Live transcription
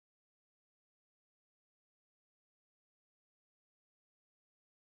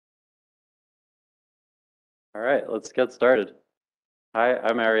All right, let's get started. Hi,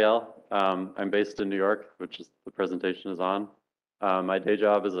 I'm Ariel. I'm based in New York, which is the presentation is on. My day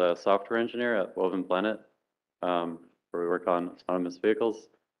job is a software engineer at Woven Planet, where we work on autonomous vehicles.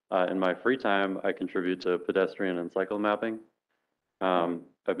 In my free time, I contribute to pedestrian and cycle mapping.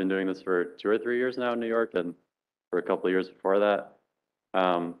 I've been doing this for 2 or 3 years now in New York, and for a couple of years before that.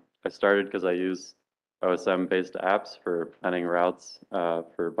 I started because I use OSM-based apps for planning routes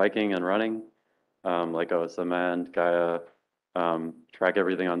for biking and running, like OSM and Gaia, track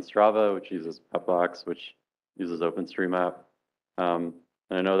everything on Strava, which uses Pepbox, which uses OpenStreetMap. And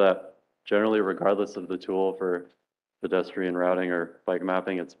I know that generally, regardless of the tool for pedestrian routing or bike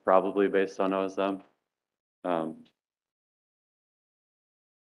mapping, it's probably based on OSM.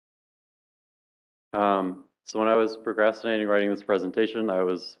 So when I was procrastinating writing this presentation, I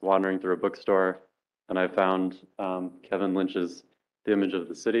was wandering through a bookstore and I found Kevin Lynch's The Image of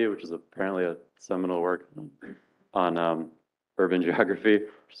the City, which is apparently a seminal work on urban geography,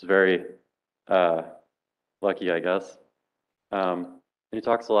 which is very lucky, I guess. He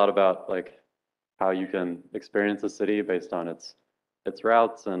talks a lot about like how you can experience a city based on its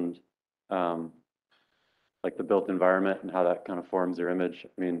routes and like the built environment and how that kind of forms your image.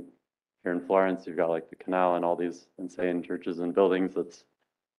 I mean, here in Florence, you've got like the canal and all these insane churches and buildings. That's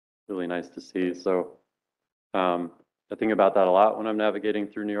really nice to see. So I think about that a lot when I'm navigating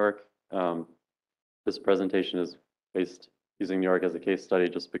through New York. This presentation is based using New York as a case study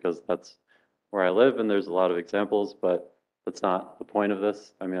just because that's where I live and there's a lot of examples, but that's not the point of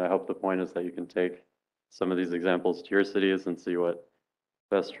this. I mean, I hope the point is that you can take some of these examples to your cities and see what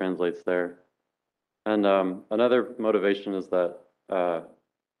best translates there. And another motivation is that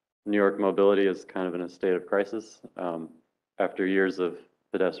New York mobility is kind of in a state of crisis. After years of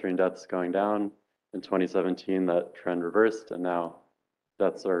pedestrian deaths going down, in 2017 that trend reversed, and now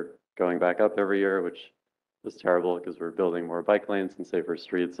deaths are going back up every year, which is terrible because we're building more bike lanes and safer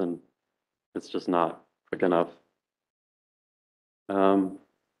streets, and it's just not quick enough.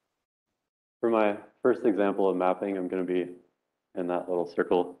 For my first example of mapping, I'm going to be in that little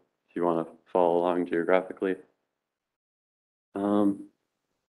circle if you want to follow along geographically.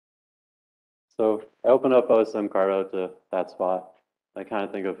 So I open up OSM Carto to that spot. I kind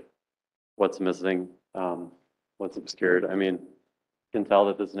of think of what's missing, what's obscured. I mean, you can tell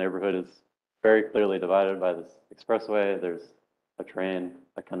that this neighborhood is very clearly divided by this expressway. There's a train,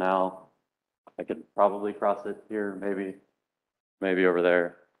 a canal. I could probably cross it here, maybe over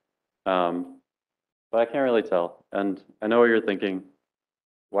there. But I can't really tell. And I know what you're thinking.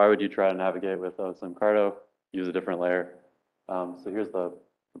 Why would you try to navigate with OSM Carto? Use a different layer. So here's the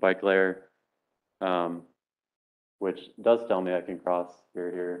bike layer, which does tell me I can cross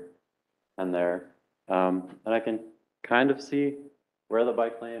here, and there. And I can kind of see where the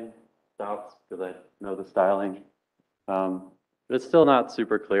bike lane stops because I know the styling. But it's still not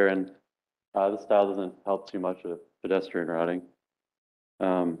super clear, and the style doesn't help too much with pedestrian routing.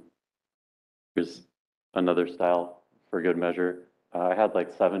 Here's another style for good measure. I had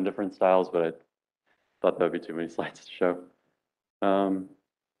like 7 different styles, but I thought that would be too many slides to show. And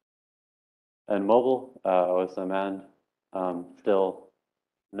mobile, OSM and still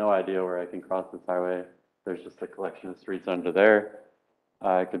no idea where I can cross this highway. There's just a collection of streets under there.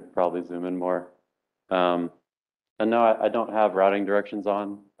 I could probably zoom in more. And no, I don't have routing directions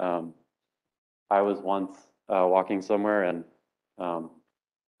on. I was once walking somewhere and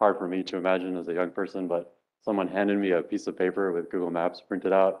hard for me to imagine as a young person, but someone handed me a piece of paper with Google Maps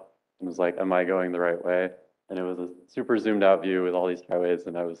printed out and was like, am I going the right way? And it was a super zoomed out view with all these highways.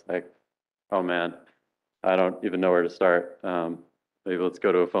 And I was like, oh man, I don't even know where to start. Maybe let's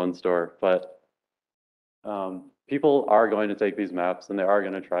go to a phone store. But people are going to take these maps and they are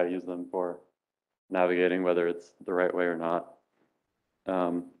going to try to use them for navigating, whether it's the right way or not.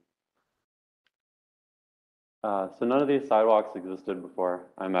 So none of these sidewalks existed before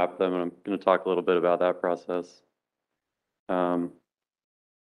I mapped them, and I'm going to talk a little bit about that process.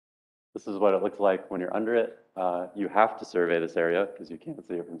 This is what it looks like when you're under it. You have to survey this area because you can't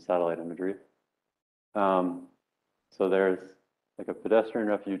see it from satellite imagery. So there's like a pedestrian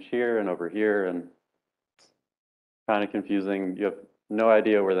refuge here and over here, and it's kind of confusing. You have no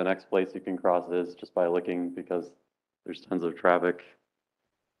idea where the next place you can cross is just by looking because there's tons of traffic.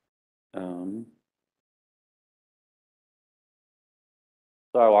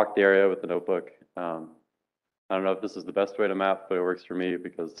 So I walked the area with a notebook. I don't know if this is the best way to map, but it works for me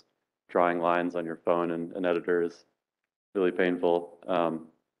because drawing lines on your phone and an editor is really painful.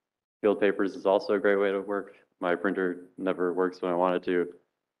 Field papers is also a great way to work. My printer never works when I want it to.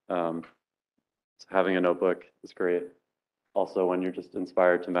 So having a notebook is great. Also, when you're just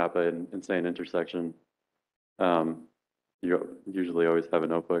inspired to map an insane intersection. You usually always have a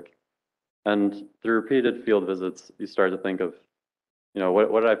notebook. And through repeated field visits, you start to think of,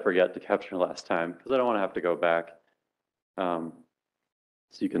 what did I forget to capture last time? Because I don't want to have to go back. So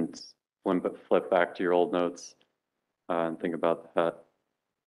you can flip back to your old notes and think about that.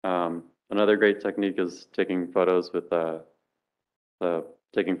 Another great technique is taking photos with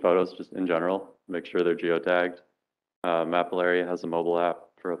taking photos just in general. Make sure they're geotagged. Mapillary has a mobile app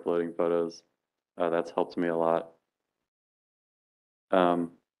for uploading photos. That's helped me a lot. And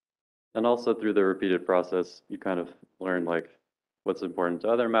also through the repeated process, you kind of learn like what's important to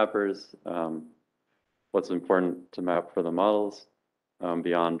other mappers, what's important to map for the models,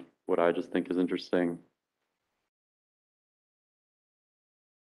 beyond what I just think is interesting.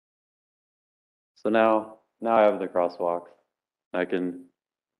 So now I have the crosswalks. I can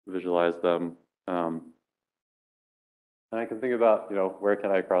visualize them. And I can think about, where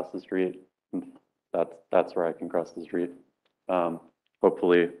can I cross the street? And that's where I can cross the street.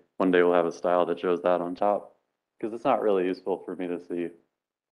 Hopefully one day we'll have a style that shows that on top, because it's not really useful for me to see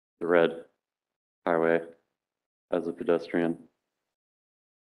the red highway as a pedestrian.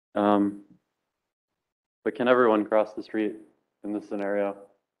 But can everyone cross the street in this scenario?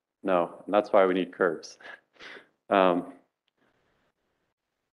 No, and that's why we need curbs.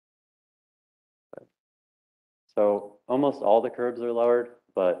 So almost all the curbs are lowered,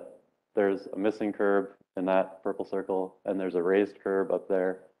 but there's a missing curb in that purple circle, and there's a raised curb up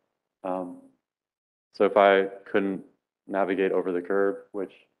there. So if I couldn't navigate over the curb,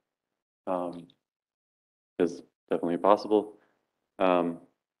 which is definitely possible, I'd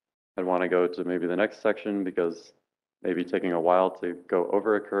want to go to maybe the next section, because maybe taking a while to go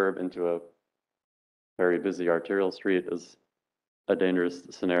over a curb into a very busy arterial street is a dangerous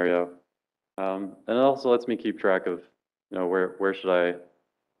scenario. And it also lets me keep track of, where should I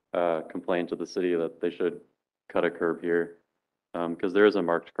complain to the city that they should cut a curb here, because there is a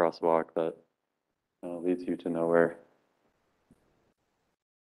marked crosswalk that leads you to nowhere.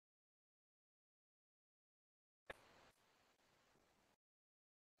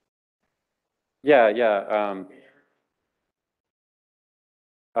 Yeah.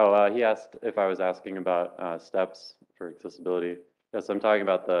 He asked if I was asking about steps for accessibility. Yes, I'm talking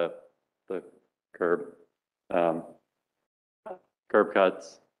about the curb um, curb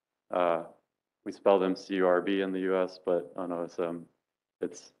cuts. We spell them CURB in the U.S., but on OSM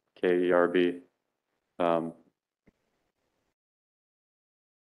it's KERB.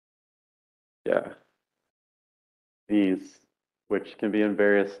 Yeah, these, which can be in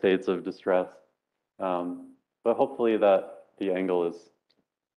various states of distress, but hopefully that the angle is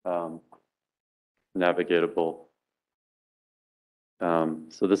navigatable.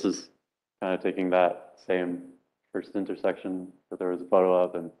 So this is kind of taking that same first intersection that there was a photo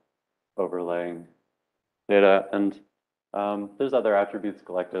of and overlaying data. And there's other attributes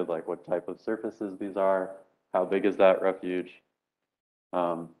collected, like what type of surfaces these are, how big is that refuge,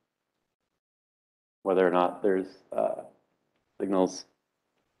 whether or not there's signals.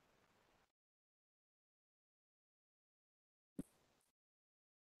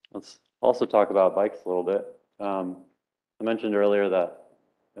 Let's also talk about bikes a little bit. I mentioned earlier that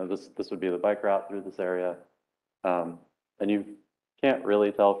this would be the bike route through this area, and you can't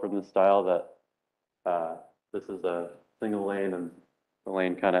really tell from the style that this is a single lane and the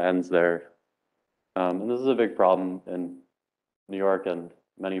lane kind of ends there. And this is a big problem in New York and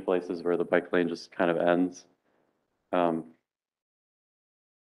many places where the bike lane just kind of ends. So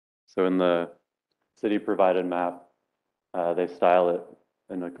in the city provided map, they style it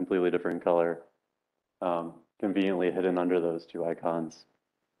in a completely different color, conveniently hidden under those two icons.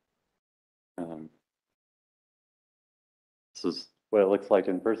 This is what it looks like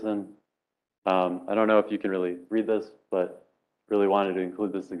in person. I don't know if you can really read this, but really wanted to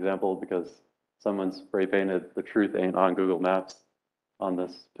include this example because someone spray painted "The truth ain't on Google Maps" on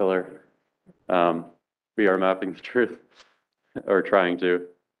this pillar. We are mapping the truth, or trying to.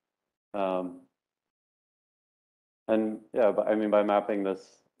 And yeah, but I mean, by mapping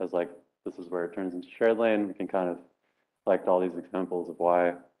this as like, this is where it turns into shared lane, we can kind of collect all these examples of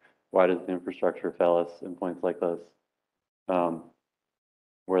why does the infrastructure fail us in points like this,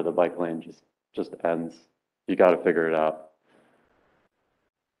 where the bike lane just ends. You got to figure it out.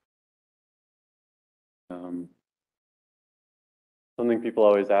 Something people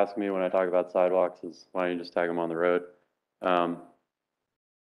always ask me when I talk about sidewalks is, why don't you just tag them on the road?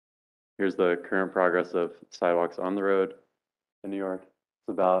 Here's the current progress of sidewalks on the road in New York. It's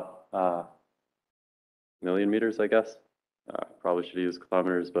about 1 million meters, I guess. Probably should use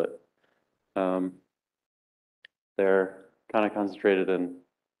kilometers, but they're kind of concentrated in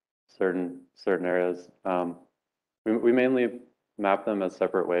certain areas. We mainly map them as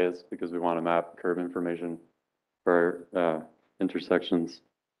separate ways because we want to map curb information for intersections.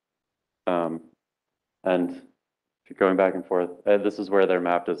 And if you're going back and forth, this is where they're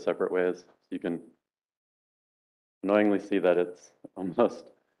mapped as separate ways. So you can annoyingly see that it's almost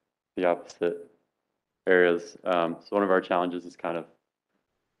the opposite areas. So one of our challenges is kind of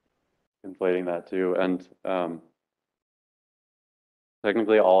conflating that too. And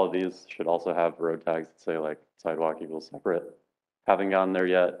technically all of these should also have road tags that say like sidewalk equals separate. Haven't gotten there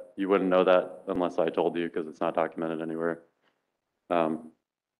yet. You wouldn't know that unless I told you because it's not documented anywhere.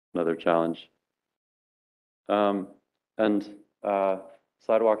 Another challenge. And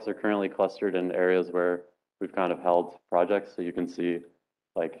sidewalks are currently clustered in areas where we've kind of held projects. So you can see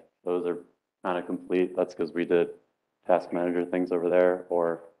like those are kind of complete. That's because we did task manager things over there,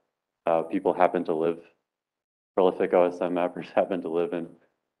 or people happen to live, prolific OSM mappers happen to live in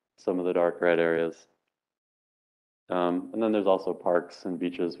some of the dark red areas. And then there's also parks and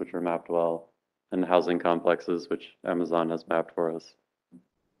beaches, which are mapped well, and housing complexes, which Amazon has mapped for us.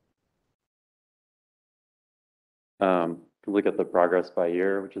 Can look at the progress by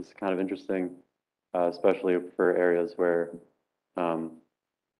year, which is kind of interesting, especially for areas where an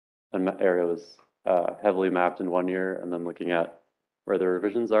area was heavily mapped in one year, and then looking at where the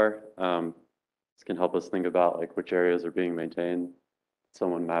revisions are. This can help us think about like which areas are being maintained.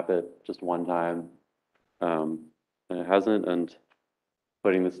 Someone map it just one time, and it hasn't. And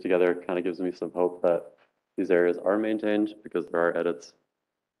putting this together kind of gives me some hope that these areas are maintained because there are edits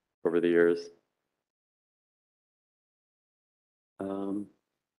over the years.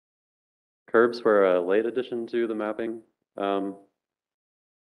 Curbs were a late addition to the mapping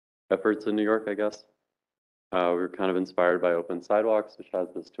efforts in New York, I guess. We were kind of inspired by Open Sidewalks, which has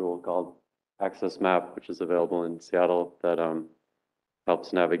this tool called Access Map, which is available in Seattle that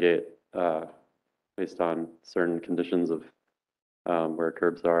helps navigate based on certain conditions of where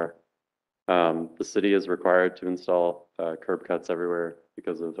curbs are. The city is required to install curb cuts everywhere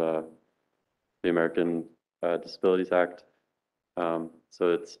because of the American Disabilities Act.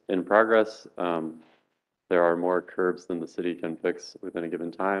 So it's in progress. There are more curbs than the city can fix within a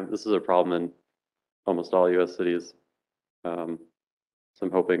given time. This is a problem in almost all US cities. So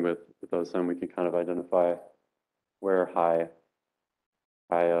I'm hoping with OSM we can kind of identify where high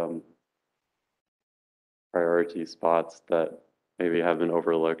priority spots that maybe have been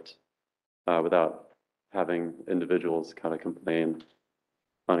overlooked without having individuals kind of complain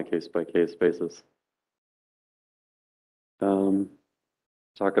on a case-by-case basis.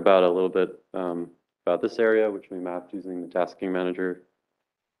 Talk about a little bit about this area, which we mapped using the tasking manager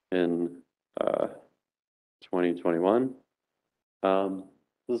in 2021.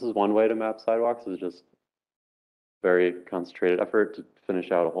 This is one way to map sidewalks, is just very concentrated effort to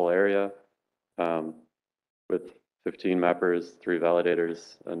finish out a whole area with 15 mappers, 3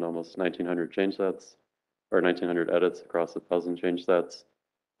 validators, and almost 1,900 change sets, or 1,900 edits across 1,000 change sets.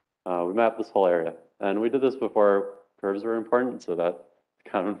 We mapped this whole area, and we did this before curves were important, so that's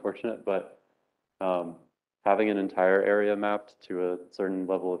kind of unfortunate, but having an entire area mapped to a certain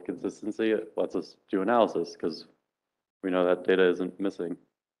level of consistency, it lets us do analysis because we know that data isn't missing.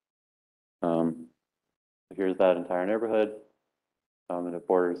 Here's that entire neighborhood, and it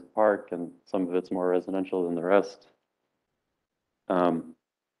borders a park, and some of it's more residential than the rest. And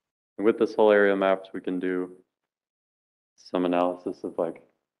with this whole area mapped, we can do some analysis of like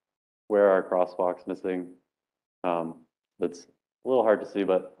where are crosswalks missing. It's a little hard to see,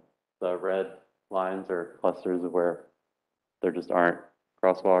 but the red lines are clusters of where there just aren't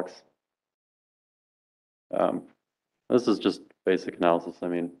crosswalks. This is just basic analysis. I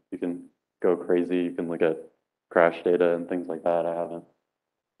mean, you can go crazy. You can look at crash data and things like that. I haven't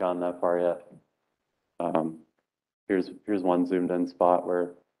gone that far yet. Here's one zoomed in spot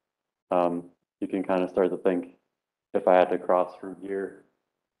where you can kind of start to think, if I had to cross from here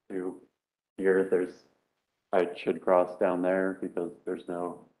to here, I should cross down there because there's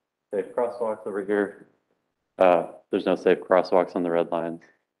no safe crosswalks over here. There's no safe crosswalks on the red lines.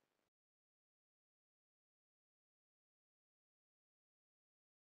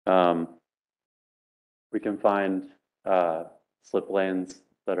 We can find slip lanes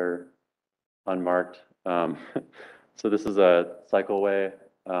that are unmarked. So this is a cycleway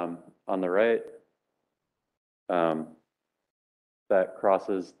on the right that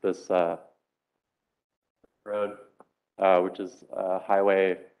crosses this road, which is a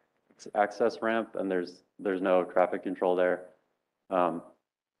highway access ramp, and there's no traffic control there,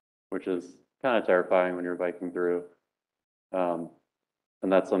 which is kind of terrifying when you're biking through.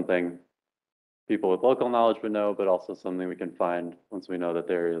 And that's something people with local knowledge would know, but also something we can find once we know that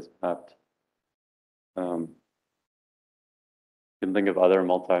the area is mapped. You can think of other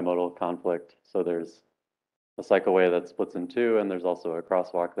multimodal conflict. So there's a cycleway that splits in two, and there's also a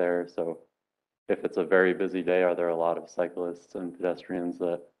crosswalk there. So if it's a very busy day, are there a lot of cyclists and pedestrians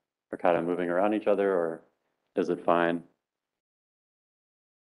that are kind of moving around each other, or is it fine?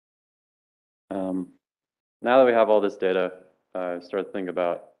 Now that we have all this data, I start to think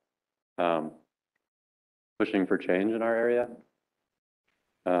about pushing for change in our area.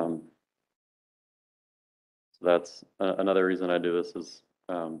 So that's another reason I do this is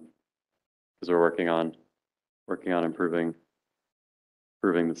because we're working on improving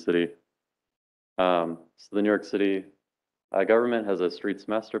the city. So the New York City government has a streets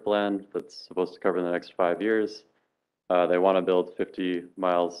master plan that's supposed to cover the next 5 years. They want to build 50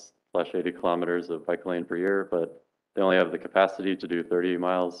 miles / 80 kilometers of bike lane per year, but they only have the capacity to do 30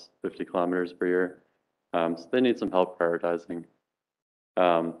 miles, 50 kilometers per year. So they need some help prioritizing.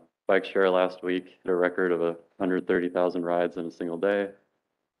 Bike share last week hit a record of 130,000 rides in a single day.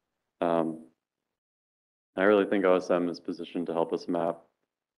 I really think OSM is positioned to help us map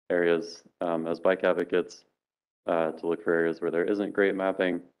areas as bike advocates to look for areas where there isn't great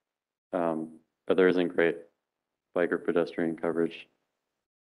mapping, but there isn't great bike or pedestrian coverage.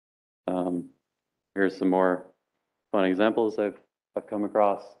 Here's some more fun examples I've come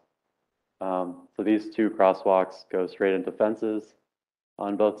across. So these two crosswalks go straight into fences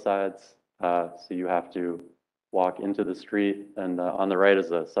on both sides. So you have to walk into the street, and on the right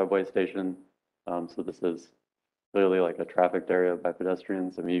is a subway station. So this is clearly like a trafficked area by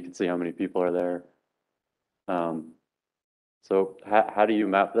pedestrians. I mean, you can see how many people are there. So how do you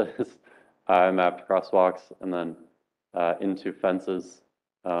map this? I mapped crosswalks and then into fences.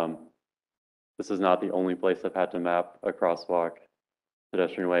 This is not the only place I've had to map a crosswalk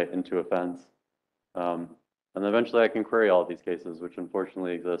pedestrian way into a fence. And eventually I can query all of these cases, which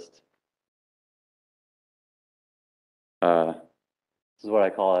unfortunately exist. This is what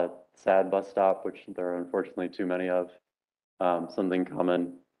I call a sad bus stop, which there are unfortunately too many of. Something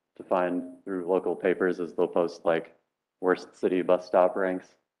common to find through local papers is they'll post like worst city bus stop ranks.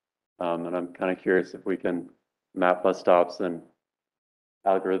 And I'm kind of curious if we can map bus stops and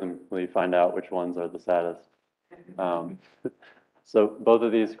algorithmically find out which ones are the saddest. So both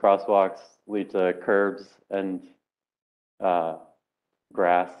of these crosswalks lead to curbs and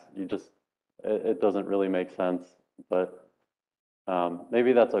grass. It doesn't really make sense, but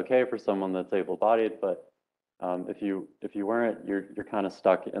maybe that's okay for someone that's able-bodied, but if you weren't, you're kind of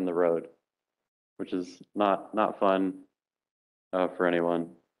stuck in the road, which is not fun for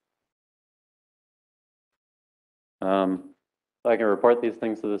anyone. I can report these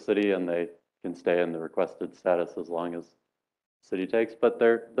things to the city, and they can stay in the requested status as long as the city takes. But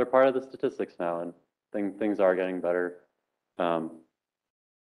they're part of the statistics now, and things are getting better, and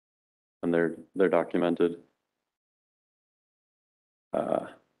they're documented.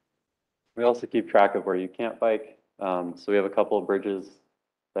 We also keep track of where you can't bike. So we have a couple of bridges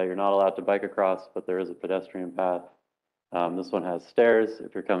that you're not allowed to bike across, but there is a pedestrian path. This one has stairs.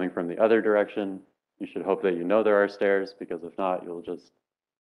 If you're coming from the other direction, you should hope that you know there are stairs, because if not, you'll just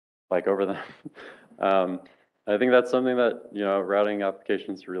bike over them. I think that's something that, routing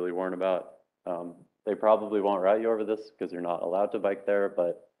applications really warn about. They probably won't route you over this because you're not allowed to bike there,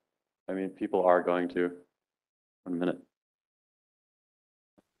 but I mean, people are going to. 1 minute.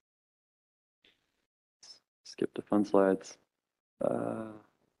 Skip to fun slides.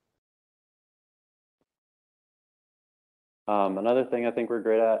 Another thing I think we're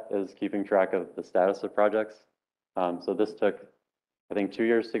great at is keeping track of the status of projects. So this took, I think, 2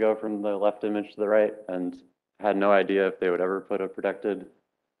 years to go from the left image to the right, and had no idea if they would ever put a protected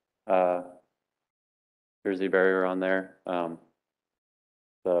Jersey barrier on there.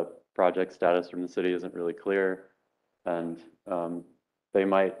 The project status from the city isn't really clear, and they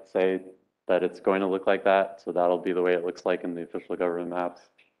might say that it's going to look like that, so that'll be the way it looks like in the official government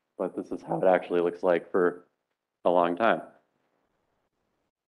maps, but this is how it actually looks like for a long time.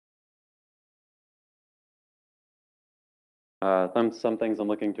 Some things I'm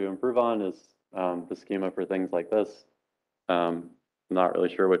looking to improve on is the schema for things like this. I'm not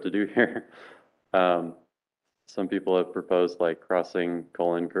really sure what to do here. Some people have proposed like crossing :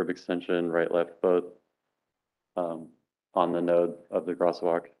 curb extension, right, left, both on the node of the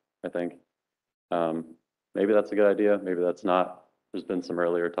crosswalk, I think. Maybe that's a good idea, maybe that's not. There's been some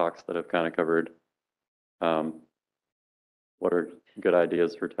earlier talks that have kind of covered what are good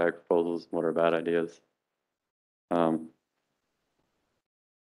ideas for tag proposals and what are bad ideas.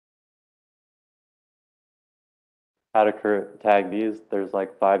 How to tag these, there's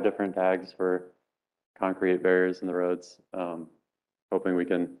like 5 different tags for concrete barriers in the roads. Hoping we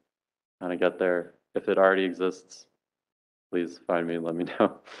can kind of get there. If it already exists, please find me and let me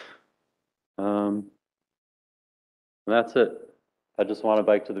know. And that's it. I just want to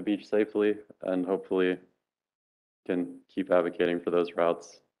bike to the beach safely and hopefully can keep advocating for those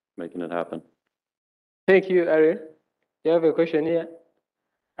routes, making it happen. Thank you, Aaron. You have a question here.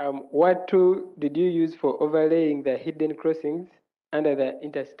 What tool did you use for overlaying the hidden crossings under the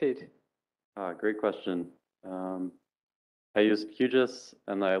interstate? Great question. I used QGIS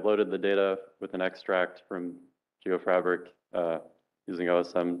and I loaded the data with an extract from GeoFabric using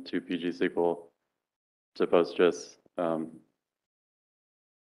OSM to PG-SQL to PostGIS. So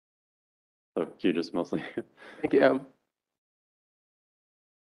QGIS mostly. Thank you.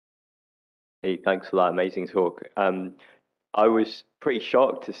 Hey, thanks for that amazing talk. I was pretty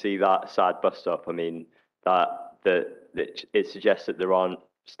shocked to see that sad bus stop. I mean, that it suggests that there aren't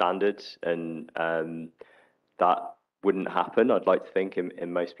standards, and that wouldn't happen, I'd like to think,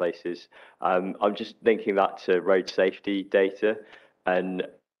 in most places. I'm just linking that to road safety data, and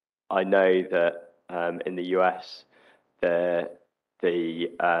I know that in the US, the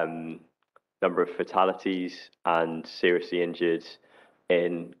number of fatalities and seriously injured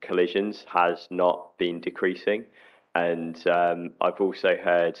in collisions has not been decreasing. And I've also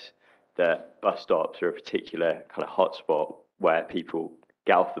heard that bus stops are a particular kind of hotspot where people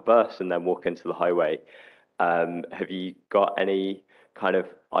get off the bus and then walk into the highway. Have you got any kind of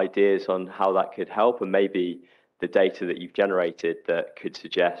ideas on how that could help, and maybe the data that you've generated that could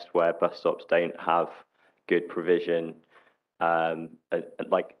suggest where bus stops don't have good provision? Are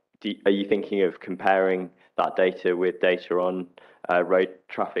you thinking of comparing that data with data on road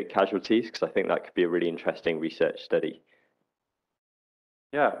traffic casualties? Because I think that could be a really interesting research study.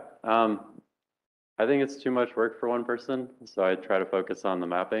 Yeah, I think it's too much work for one person, so I try to focus on the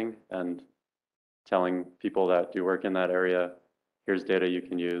mapping and telling people that do work in that area, here's data you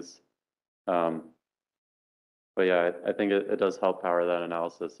can use. But yeah, I think it does help power that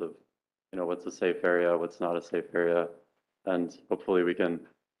analysis of, what's a safe area, what's not a safe area, and hopefully we can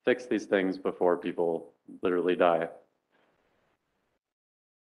fix these things before people literally die.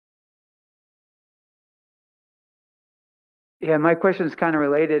 Yeah, my question is kind of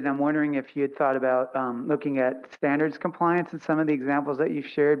related. I'm wondering if you had thought about looking at standards compliance in some of the examples that you've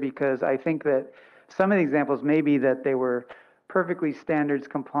shared, because I think that some of the examples may be that they were perfectly standards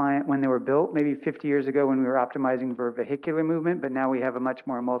compliant when they were built, maybe 50 years ago when we were optimizing for vehicular movement, but now we have a much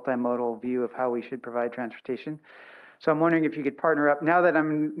more multimodal view of how we should provide transportation. So I'm wondering if you could partner up. Now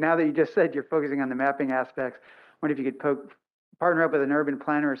that you just said you're focusing on the mapping aspects, I wonder if you could partner up with an urban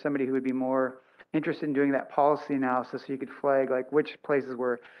planner or somebody who would be more interested in doing that policy analysis, so you could flag like which places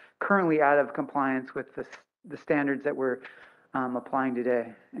were currently out of compliance with the standards that we're applying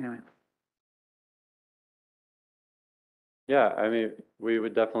today. Anyway. Yeah, I mean, we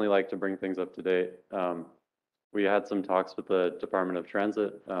would definitely like to bring things up to date. We had some talks with the Department of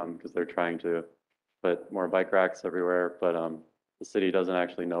Transit because they're trying to put more bike racks everywhere, but the city doesn't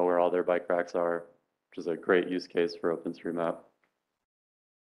actually know where all their bike racks are, which is a great use case for OpenStreetMap.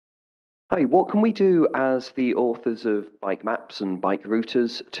 Hi, what can we do as the authors of bike maps and bike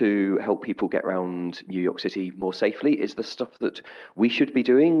routers to help people get around New York City more safely? Is there stuff that we should be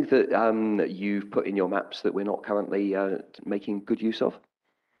doing that you've put in your maps that we're not currently making good use of?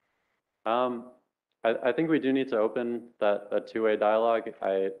 I think we do need to open that two-way dialogue.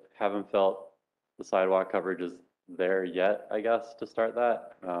 I haven't felt the sidewalk coverage is there yet, I guess, to start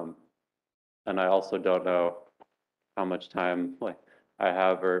that. And I also don't know how much time I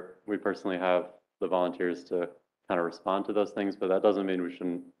have, or we personally have, the volunteers to kind of respond to those things, but that doesn't mean we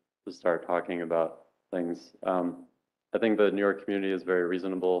shouldn't just start talking about things. I think the New York community is very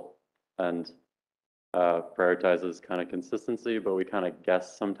reasonable and prioritizes kind of consistency, but we kind of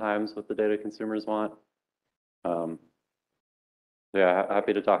guess sometimes what the data consumers want. Yeah,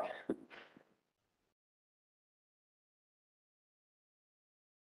 happy to talk.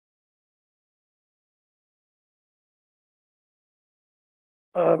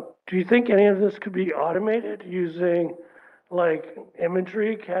 Do you think any of this could be automated using like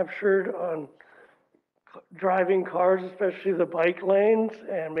imagery captured on driving cars, especially the bike lanes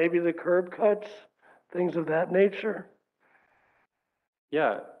and maybe the curb cuts, things of that nature?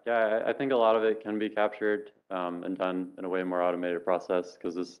 Yeah, I think a lot of it can be captured and done in a way more automated process,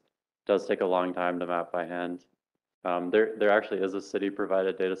 because this does take a long time to map by hand. There actually is a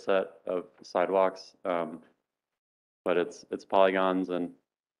city-provided data set of sidewalks, but it's polygons, and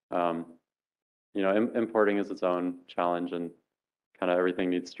importing is its own challenge, and kind of everything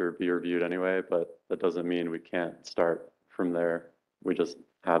needs to be reviewed anyway, but that doesn't mean we can't start from there. We just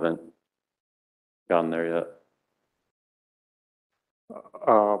haven't gotten there yet.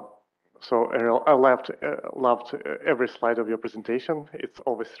 So Ariel, I loved every slide of your presentation. It's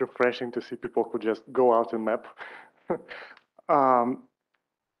always refreshing to see people who just go out and map.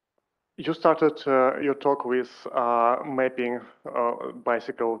 You started your talk with mapping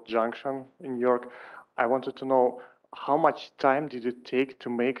bicycle junction in York. I wanted to know how much time did it take to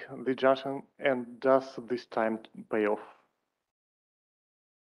make the junction, and does this time pay off?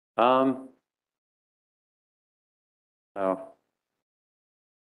 No,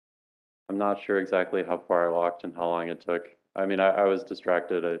 I'm not sure exactly how far I walked and how long it took. I mean, I was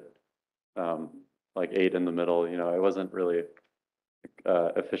distracted at like 8 in the middle. You know, it wasn't really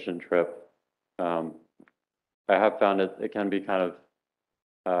efficient trip. I have found it can be kind of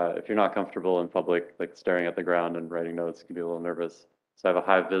if you're not comfortable in public, like staring at the ground and writing notes, can be a little nervous. So I have a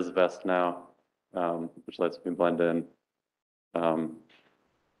high vis vest now, which lets me blend in.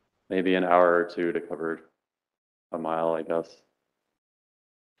 Maybe an hour or two to cover a mile, I guess.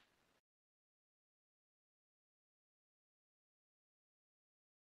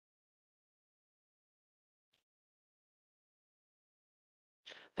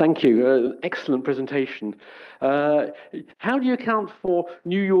 Thank you. Excellent presentation. How do you account for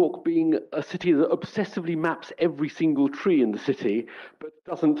New York being a city that obsessively maps every single tree in the city, but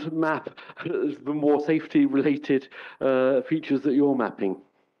doesn't map the more safety-related features that you're mapping?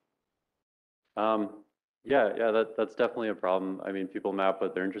 Yeah, that's definitely a problem. I mean, people map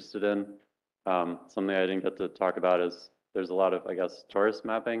what they're interested in. Something I didn't get to talk about is there's a lot of, I guess, tourist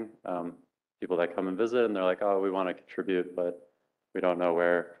mapping. People that come and visit and they're like, oh, we want to contribute, but we don't know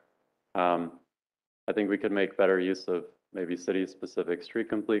where. I think we could make better use of maybe city-specific street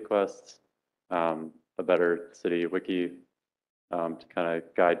complete quests, a better city wiki to kind of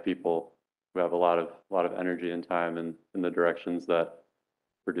guide people who have a lot of energy and time in the directions that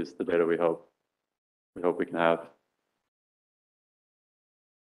produce the data we hope we can have.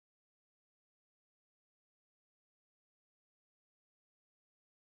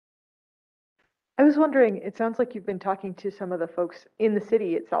 I was wondering, it sounds like you've been talking to some of the folks in the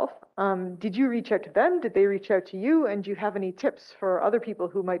city itself. Did you reach out to them? Did they reach out to you? And do you have any tips for other people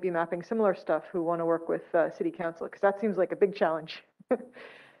who might be mapping similar stuff who want to work with city council? Because that seems like a big challenge.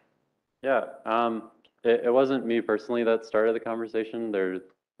 Yeah, it wasn't me personally that started the conversation. There's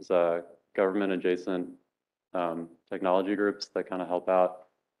government adjacent technology groups that kind of help out.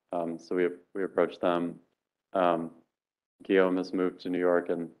 So we approached them. Guillaume has moved to New York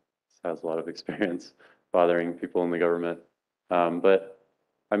and has a lot of experience bothering people in the government. But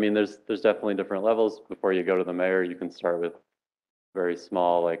I mean, there's definitely different levels. Before you go to the mayor, you can start with very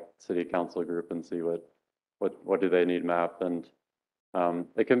small, like city council group, and see what do they need mapped. And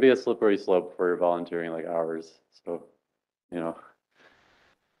it can be a slippery slope for volunteering like hours. So, you know.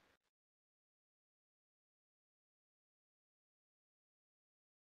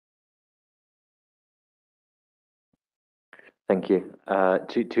 Thank you.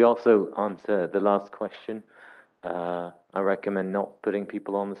 To also answer the last question, I recommend not putting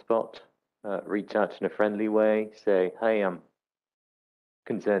people on the spot. Reach out in a friendly way. Say, hey, I'm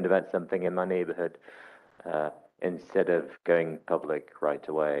concerned about something in my neighborhood, instead of going public right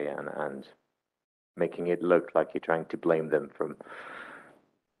away and making it look like you're trying to blame them for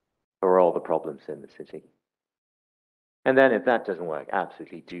all the problems in the city. And then if that doesn't work,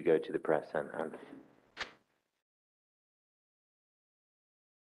 absolutely do go to the press and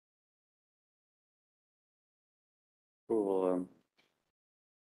Cool.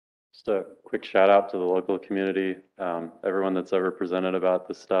 Just a quick shout out to the local community. Everyone that's ever presented about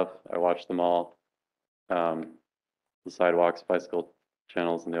this stuff, I watch them all. The sidewalks, bicycle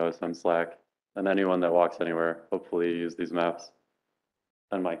channels, and the OSM Slack, and anyone that walks anywhere. Hopefully, use these maps.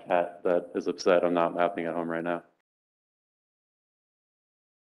 And my cat that is upset I'm not mapping at home right now.